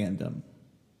book fandom.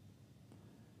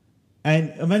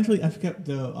 And eventually, I forget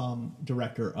the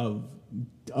director of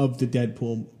the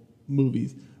Deadpool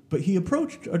movies, but he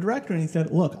approached a director and he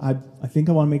said, look, I think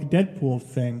I want to make a Deadpool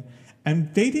thing.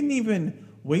 And they didn't even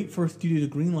wait for a studio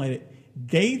to greenlight it.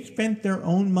 They spent their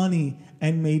own money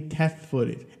and made test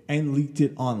footage and leaked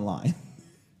it online.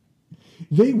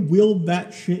 They willed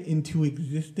that shit into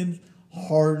existence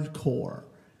hardcore.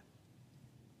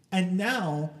 And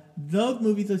now, those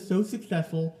movies are so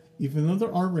successful, even though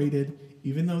they're R-rated,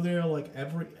 even though they're like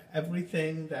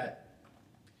everything that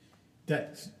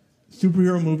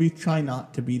superhero movies try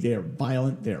not to be. They're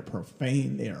violent, they're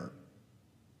profane, they're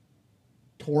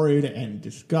torrid and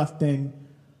disgusting.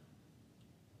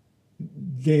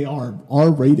 They are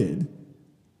R-rated.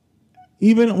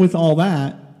 Even with all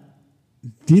that,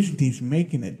 Disney's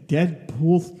making a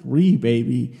Deadpool 3,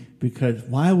 baby. Because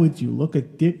why would you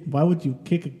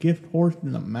kick a gift horse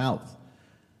in the mouth?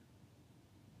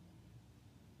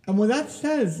 And what that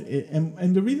says,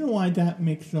 and the reason why that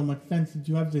makes so much sense is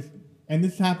you have this, and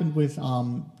this happened with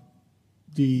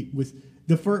the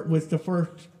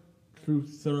first through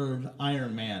third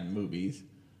Iron Man movies,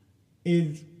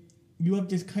 is you have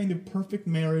this kind of perfect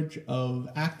marriage of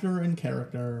actor and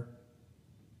character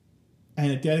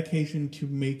and a dedication to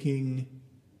making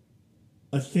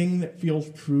a thing that feels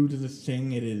true to the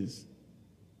thing it is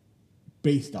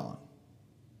based on.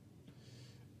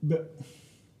 But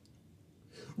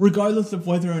regardless of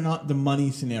whether or not the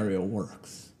money scenario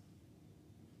works.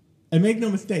 And make no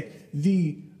mistake,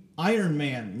 the Iron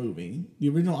Man movie, the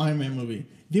original Iron Man movie,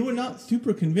 they were not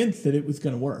super convinced that it was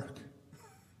going to work.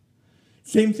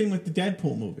 Same thing with the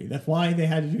Deadpool movie. That's why they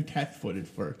had to do test footage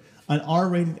first. An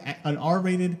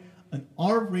R-rated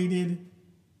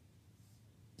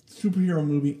superhero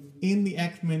movie in the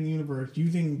X-Men universe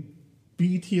using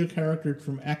B-tier characters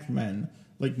from X-Men,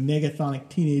 like Negasonic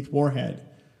Teenage Warhead.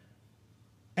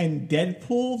 And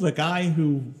Deadpool, the guy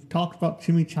who talks about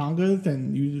chimichangas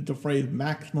and uses the phrase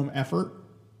maximum effort.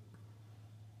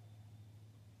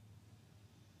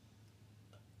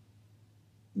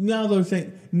 Now they're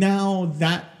saying, now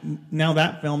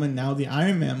that film and now the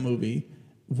Iron Man movie,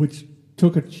 which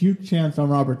took a huge chance on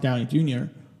Robert Downey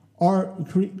Jr., are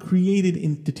created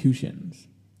institutions.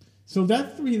 So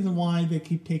that's the reason why they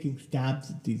keep taking stabs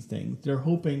at these things. They're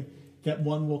hoping that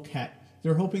one will catch.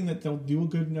 They're hoping that they'll do a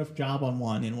good enough job on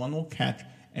one, and one will catch,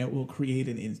 and it will create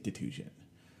an institution.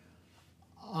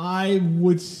 I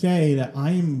would say that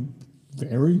I am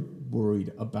very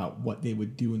worried about what they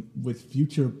would do with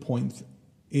future points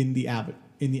in the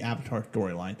Avatar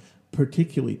storyline,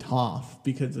 particularly Toph,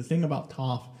 because the thing about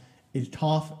Toph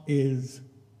is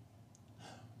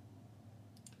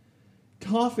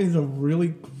a really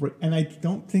great, and I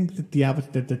don't think that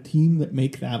the team that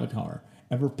makes Avatar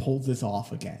ever pulls this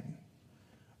off again.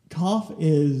 Toph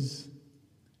is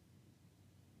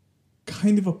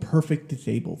kind of a perfect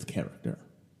disabled character.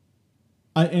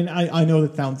 I know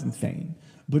that sounds insane,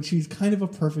 but she's kind of a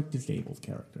perfect disabled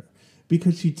character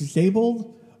because she's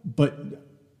disabled, but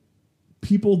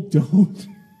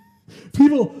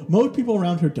most people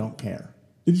around her don't care.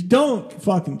 They just don't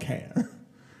fucking care.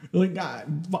 Like,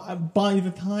 by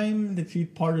the time that she's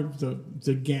part of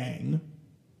the gang,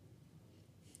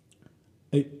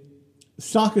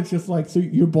 Sokka's just like, so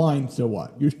you're blind, so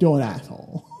what? You're still an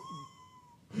asshole.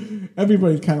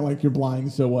 Everybody's kind of like, you're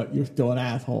blind, so what? You're still an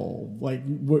asshole. Like,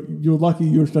 you're lucky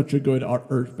you're such a good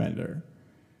earthbender.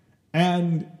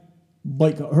 And,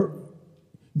 like,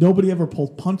 nobody ever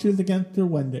pulls punches against her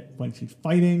when she's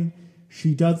fighting.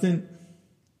 She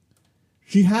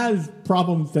has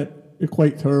problems that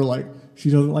equate to her, like, she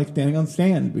doesn't like standing on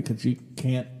sand because she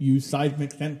can't use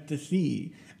seismic sense to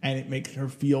see. And it makes her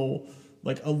feel,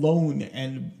 like, alone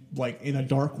and, like, in a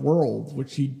dark world,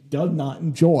 which she does not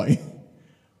enjoy.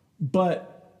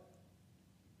 But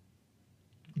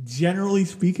generally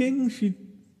speaking, she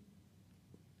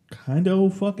kind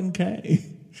of fucking okay.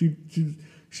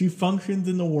 She functions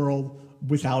in the world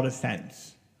without a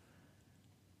sense.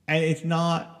 And it's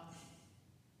not...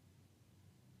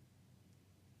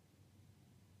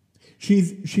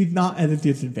 She's not at a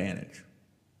disadvantage.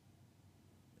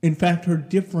 In fact, her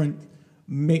difference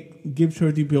gives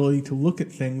her the ability to look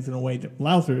at things in a way that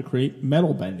allows her to create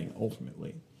metal bending,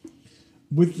 ultimately.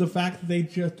 With the fact that they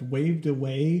just waved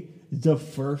away the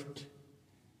first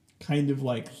kind of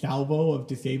like salvo of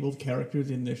disabled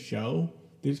characters in this show,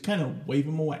 they just kind of wave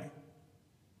them away.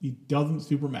 It doesn't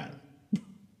super matter.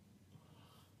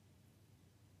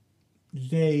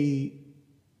 They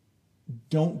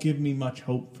don't give me much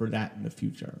hope for that in the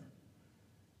future.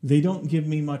 They don't give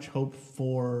me much hope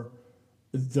for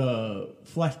the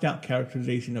fleshed out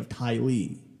characterization of Ty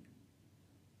Lee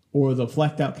or the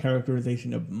fleshed out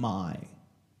characterization of Mai.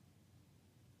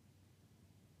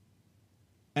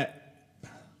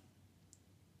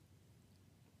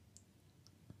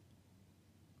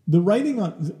 The writing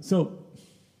on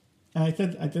I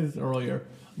said this earlier.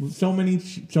 So many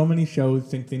shows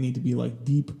think they need to be like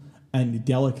deep and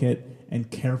delicate and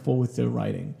careful with their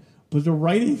writing, but the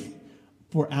writing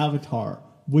for Avatar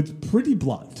was pretty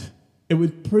blunt. It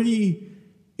was pretty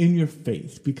in your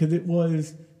face because it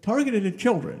was targeted at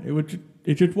children.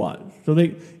 It just was. So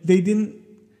they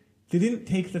didn't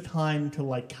take the time to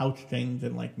like couch things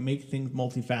and like make things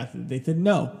multifaceted. They said,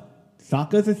 no,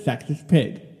 Sokka's a sexist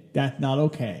pig. That's not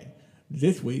okay.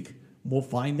 This week, we'll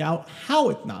find out how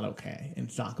it's not okay, and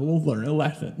Sokka will learn a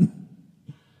lesson.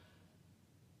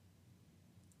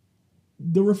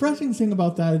 The refreshing thing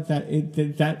about that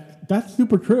is that's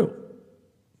super true.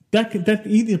 That's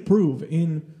easy to prove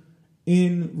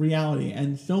in reality,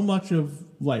 and so much of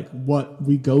like what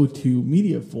we go to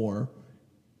media for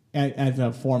as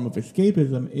a form of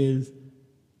escapism is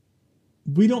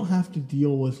we don't have to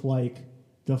deal with like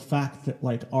the fact that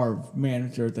like our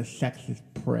manager is a sexist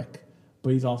prick,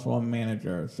 but he's also a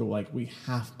manager, so like we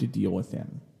have to deal with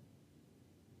him.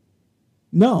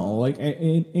 No, like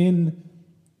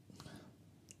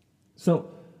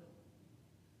so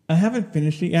I haven't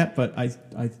finished it yet, but I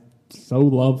so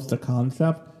love the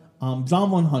concept.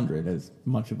 Zom 100, as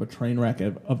much of a train wreck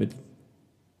of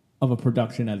a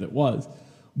production as it was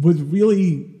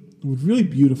really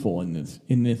beautiful in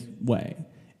this way,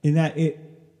 in that it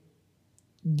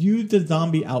used the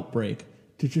zombie outbreak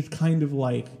to just kind of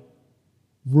like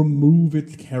remove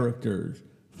its characters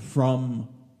from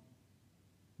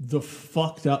the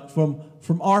fucked up from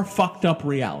our fucked up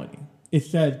reality. It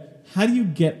said, how do you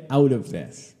get out of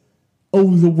this?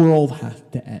 Oh, the world has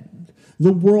to end.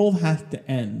 The world has to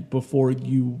end before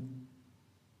you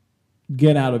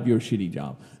get out of your shitty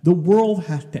job. The world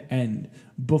has to end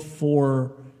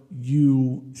before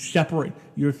you separate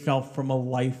yourself from a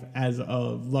life as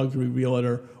a luxury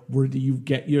realtor where you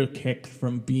get your kicks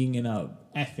from being in a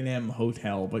S&M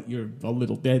hotel, but you're a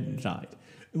little dead inside.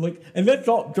 Like, and that's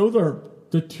all. Those are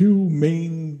the two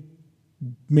main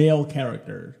male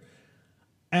characters,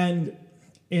 and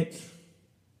it's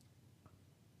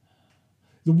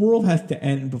the world has to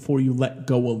end before you let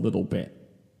go a little bit,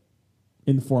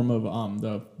 in the form of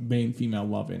the main female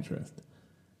love interest,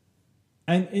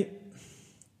 and it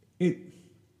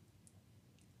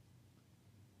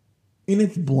in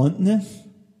its bluntness,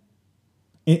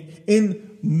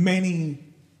 in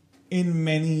many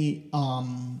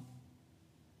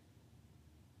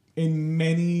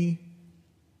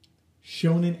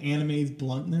shonen anime's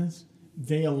bluntness,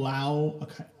 they allow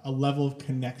a level of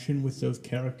connection with those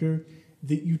characters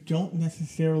that you don't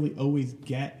necessarily always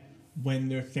get when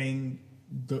they're saying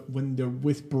when they're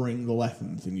whispering the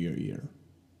lessons in your ear.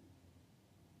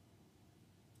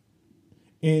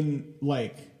 And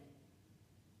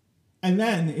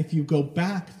then if you go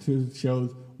back to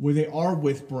shows where they are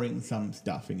whispering some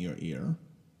stuff in your ear,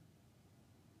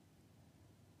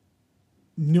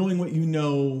 knowing what you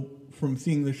know from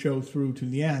seeing the show through to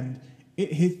the end,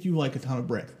 it hits you like a ton of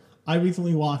bricks. I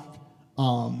recently watched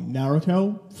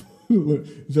Naruto,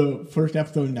 the first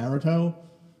episode of Naruto,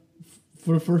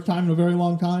 for the first time in a very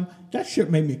long time. That shit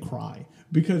made me cry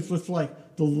because it's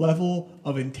like the level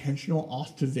of intentional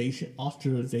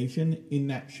ostracization in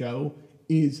that show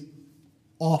is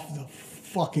off the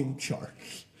fucking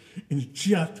charts. And it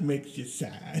just makes you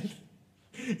sad.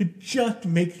 It just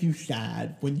makes you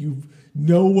sad when you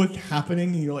know what's happening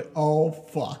and you're like, oh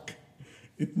fuck,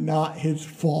 it's not his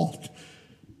fault.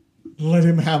 Let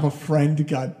him have a friend,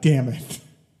 god damn it.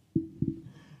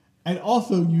 And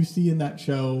also you see in that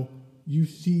show, you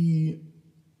see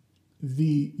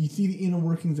the inner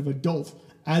workings of adults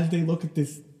as they look at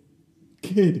this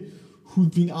kid who's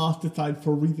being ostracized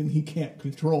for a reason he can't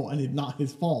control and it's not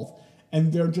his fault.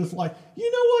 And they're just like,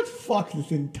 you know what? Fuck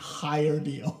this entire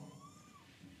deal.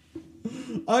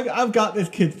 I've got this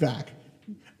kid's back.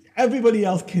 Everybody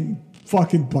else can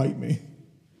fucking bite me.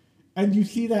 And you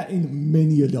see that in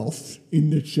many adults in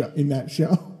that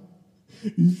show.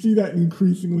 You see that in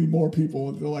increasingly more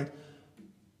people. They're like,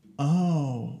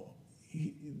 oh,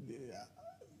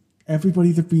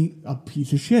 everybody's a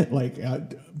piece of shit. Like,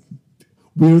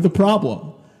 we're the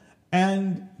problem.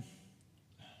 And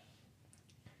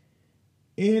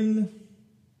in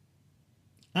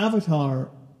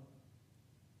Avatar,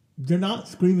 they're not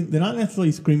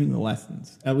necessarily screaming the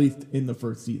lessons, at least in the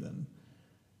first season.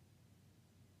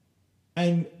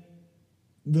 And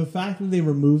the fact that they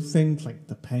remove things like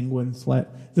the penguin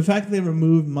sweat, the fact that they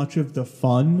remove much of the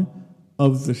fun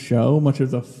of the show, much of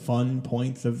the fun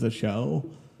points of the show,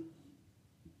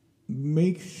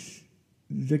 makes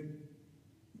the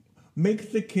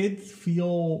kids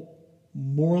feel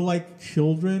more like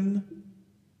children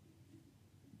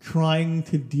trying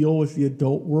to deal with the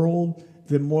adult world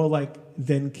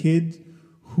than kids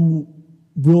who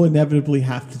will inevitably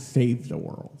have to save the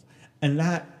world. And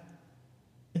that,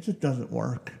 it just doesn't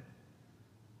work.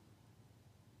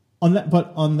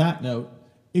 But on that note,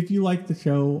 if you like the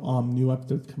show, new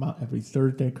episodes come out every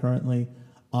Thursday currently,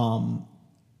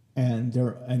 and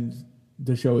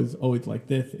the show is always like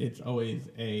this. It's always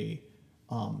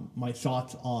my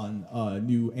thoughts on a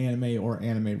new anime or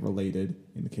anime related,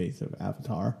 in the case of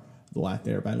Avatar, The Last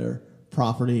Airbender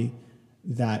property.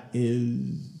 That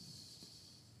is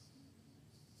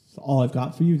all I've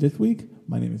got for you this week.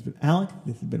 My name has been Alec.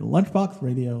 This has been Lunchbox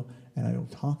Radio, and I will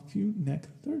talk to you next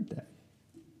Thursday.